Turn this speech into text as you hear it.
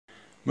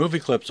Movie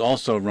clips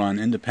also run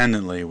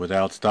independently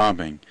without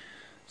stopping,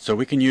 so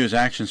we can use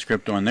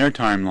Actionscript on their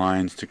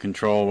timelines to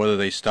control whether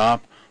they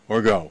stop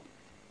or go.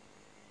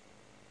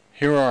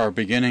 Here are our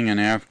beginning and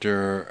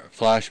after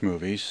Flash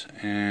movies,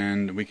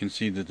 and we can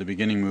see that the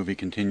beginning movie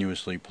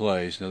continuously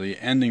plays. Now the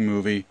ending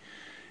movie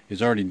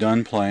is already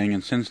done playing,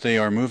 and since they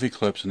are movie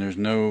clips and there's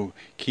no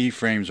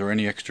keyframes or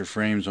any extra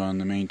frames on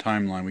the main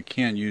timeline, we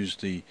can't use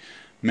the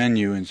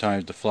menu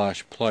inside the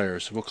Flash player.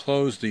 So we'll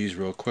close these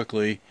real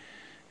quickly,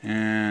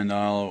 and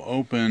I'll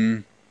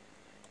open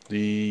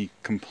the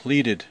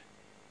completed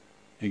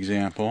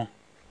example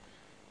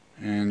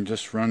and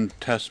just run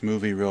test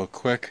movie real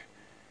quick,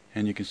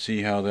 and you can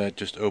see how that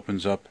just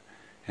opens up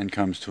and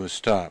comes to a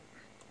stop.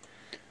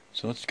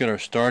 So let's get our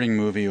starting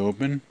movie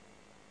open.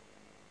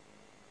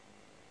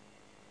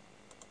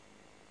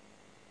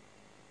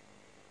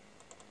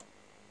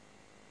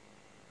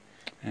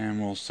 And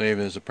we'll save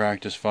it as a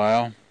practice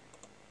file.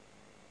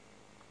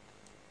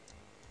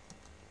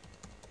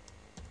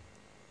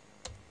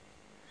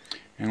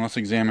 And let's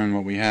examine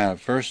what we have.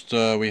 First,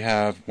 we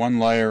have one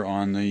layer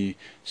on the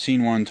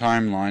Scene 1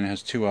 timeline. It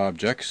has two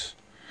objects.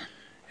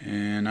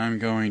 And I'm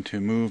going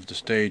to move the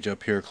stage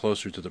up here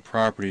closer to the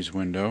Properties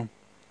window.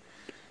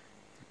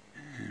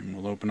 And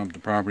we'll open up the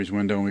Properties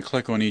window. When we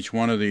click on each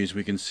one of these,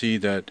 we can see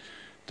that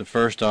the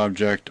first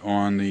object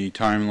on the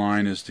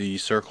timeline is the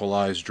Circle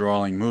Eyes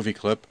Drawing movie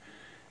clip,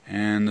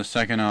 and the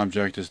second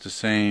object is the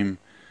same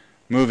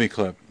movie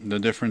clip. The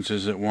difference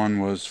is that one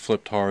was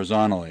flipped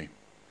horizontally.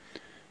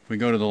 If we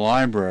go to the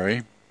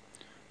library,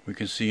 we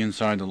can see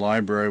inside the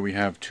library we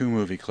have two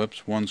movie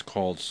clips. One's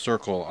called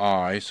Circle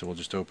Eye, so we'll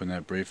just open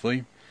that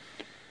briefly.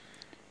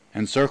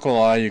 And Circle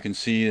Eye, you can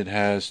see it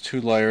has two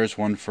layers,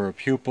 one for a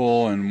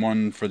pupil and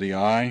one for the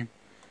eye.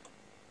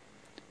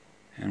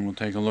 And we'll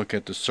take a look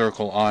at the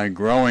Circle Eye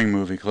Growing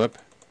movie clip.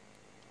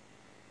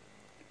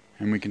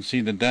 And we can see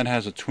that that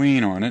has a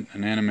tween on it,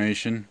 an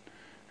animation,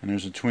 and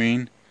there's a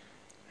tween.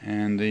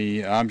 And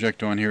the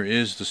object on here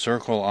is the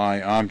Circle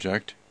Eye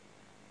object.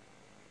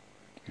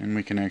 And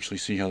we can actually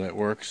see how that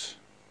works.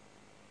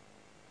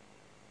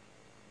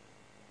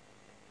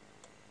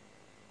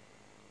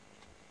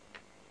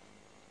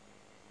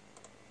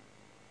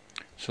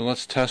 So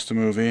let's test the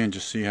movie and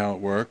just see how it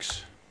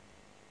works.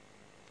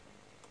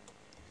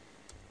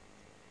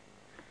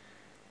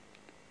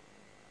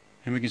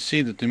 And we can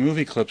see that the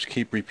movie clips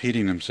keep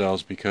repeating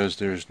themselves because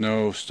there's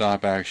no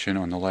stop action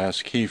on the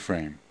last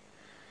keyframe.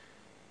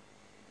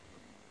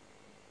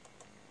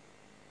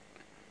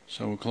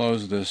 So we'll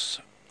close this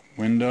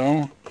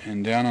window,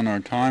 and down on our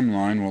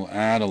timeline we'll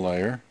add a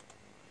layer,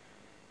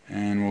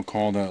 and we'll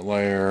call that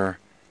layer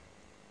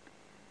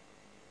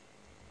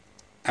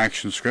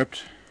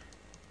Actionscript.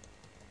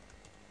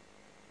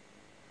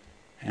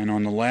 And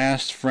on the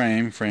last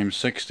frame, frame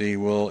 60,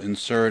 we'll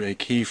insert a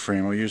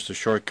keyframe. We'll use the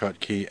shortcut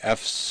key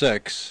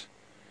F6,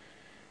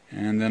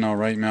 and then I'll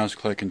right mouse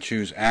click and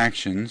choose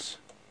Actions.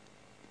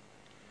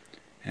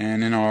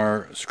 And in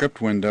our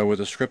script window, with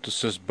the Script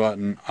Assist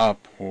button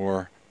up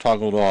or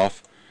toggled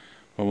off,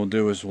 what we'll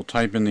do is we'll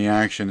type in the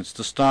action. It's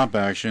the stop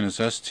action. It's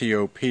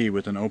STOP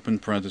with an open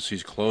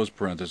parentheses, closed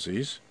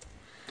parentheses,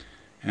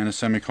 and a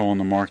semicolon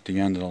to mark the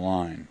end of the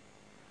line.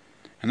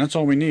 And that's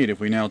all we need. If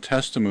we now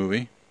test the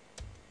movie,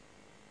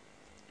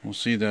 we'll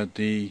see that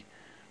the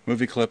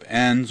movie clip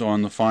ends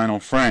on the final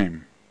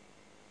frame.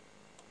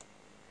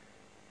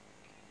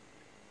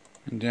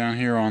 And down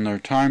here on their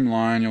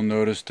timeline, you'll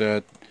notice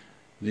that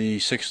the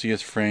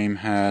 60th frame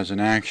has an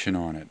action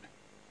on it.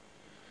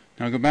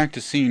 Now go back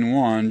to Scene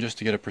 1 just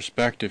to get a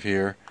perspective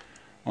here.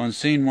 On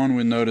Scene 1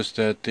 we notice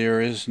that there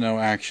is no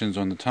actions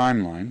on the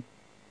timeline.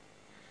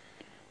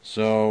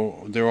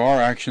 So there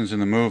are actions in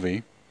the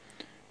movie.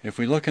 If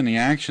we look in the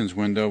Actions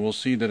window, we'll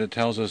see that it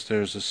tells us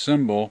there's a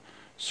symbol,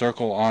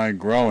 Circle Eye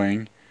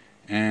Growing,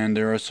 and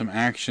there are some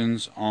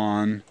actions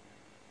on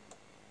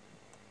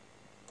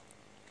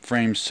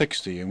frame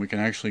 60, and we can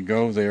actually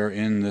go there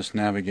in this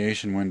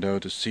navigation window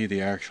to see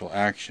the actual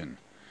action.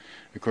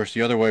 Of course,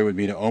 the other way would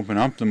be to open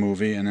up the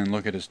movie and then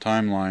look at its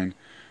timeline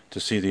to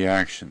see the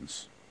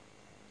actions.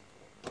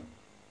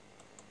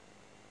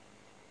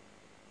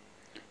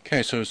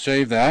 Okay, so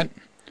save that,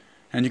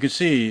 and you can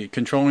see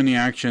controlling the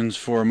actions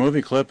for a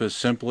movie clip is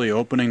simply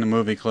opening the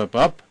movie clip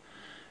up,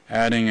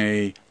 adding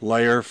a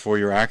layer for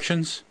your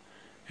actions,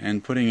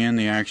 and putting in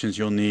the actions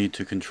you'll need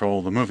to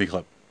control the movie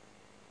clip.